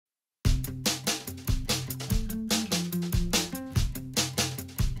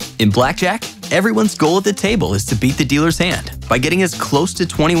In Blackjack, everyone's goal at the table is to beat the dealer's hand by getting as close to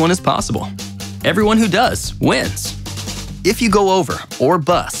 21 as possible. Everyone who does wins. If you go over or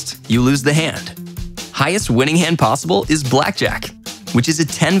bust, you lose the hand. Highest winning hand possible is Blackjack, which is a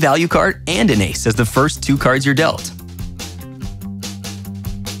 10 value card and an ace as the first 2 cards you're dealt.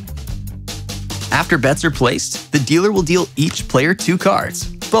 After bets are placed, the dealer will deal each player 2 cards,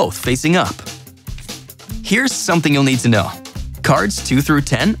 both facing up. Here's something you'll need to know. Cards 2 through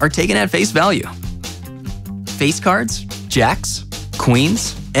 10 are taken at face value. Face cards, jacks,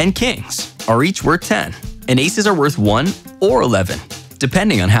 queens, and kings are each worth 10, and aces are worth 1 or 11,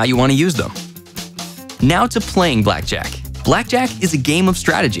 depending on how you want to use them. Now to playing Blackjack. Blackjack is a game of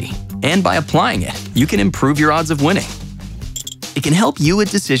strategy, and by applying it, you can improve your odds of winning. It can help you with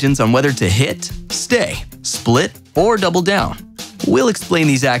decisions on whether to hit, stay, split, or double down. We'll explain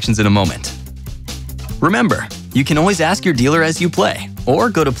these actions in a moment. Remember, you can always ask your dealer as you play, or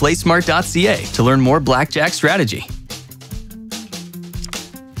go to PlaySmart.ca to learn more Blackjack strategy.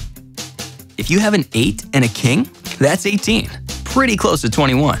 If you have an 8 and a king, that's 18, pretty close to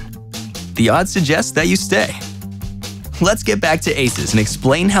 21. The odds suggest that you stay. Let's get back to aces and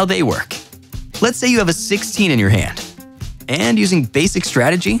explain how they work. Let's say you have a 16 in your hand, and using basic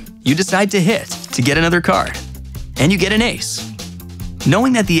strategy, you decide to hit to get another card, and you get an ace.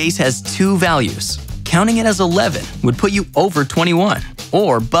 Knowing that the ace has 2 values, counting it as 11 would put you over 21,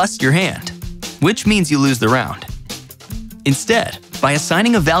 or bust your hand, which means you lose the round. Instead, by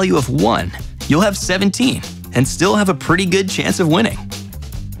assigning a value of 1, you'll have 17 and still have a pretty good chance of winning.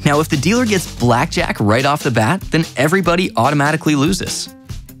 Now, if the dealer gets Blackjack right off the bat, then everybody automatically loses.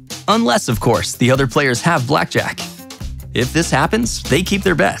 Unless, of course, the other players have Blackjack. If this happens, they keep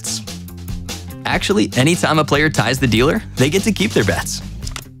their bets. Actually, anytime a player ties the dealer, they get to keep their bets.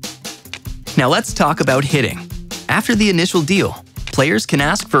 Now let's talk about hitting. After the initial deal, players can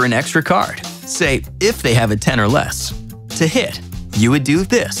ask for an extra card, say if they have a 10 or less. To hit, you would do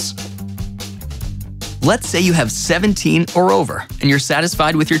this. Let's say you have 17 or over and you're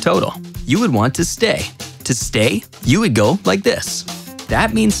satisfied with your total. You would want to stay. To stay, you would go like this.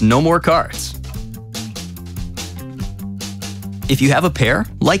 That means no more cards. If you have a pair,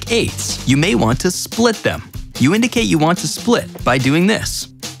 like 8s, you may want to split them. You indicate you want to split by doing this.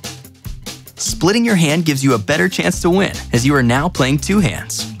 Splitting your hand gives you a better chance to win, as you are now playing 2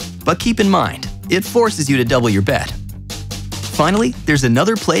 hands. But keep in mind, it forces you to double your bet. Finally, there's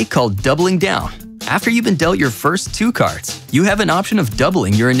another play called doubling down. After you've been dealt your first 2 cards, you have an option of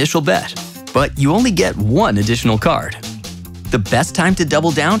doubling your initial bet, but you only get 1 additional card. The best time to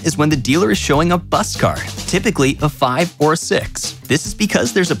double down is when the dealer is showing a bust card, typically a 5 or a 6. This is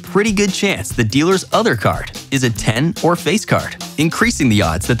because there's a pretty good chance the dealer's other card is a 10 or face card, increasing the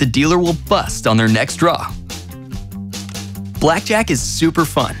odds that the dealer will bust on their next draw. Blackjack is super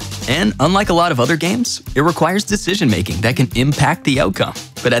fun, and unlike a lot of other games, it requires decision-making that can impact the outcome.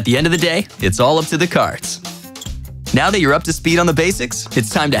 But at the end of the day, it's all up to the cards. Now that you're up to speed on the basics, it's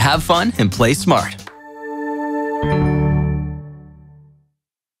time to have fun and play smart.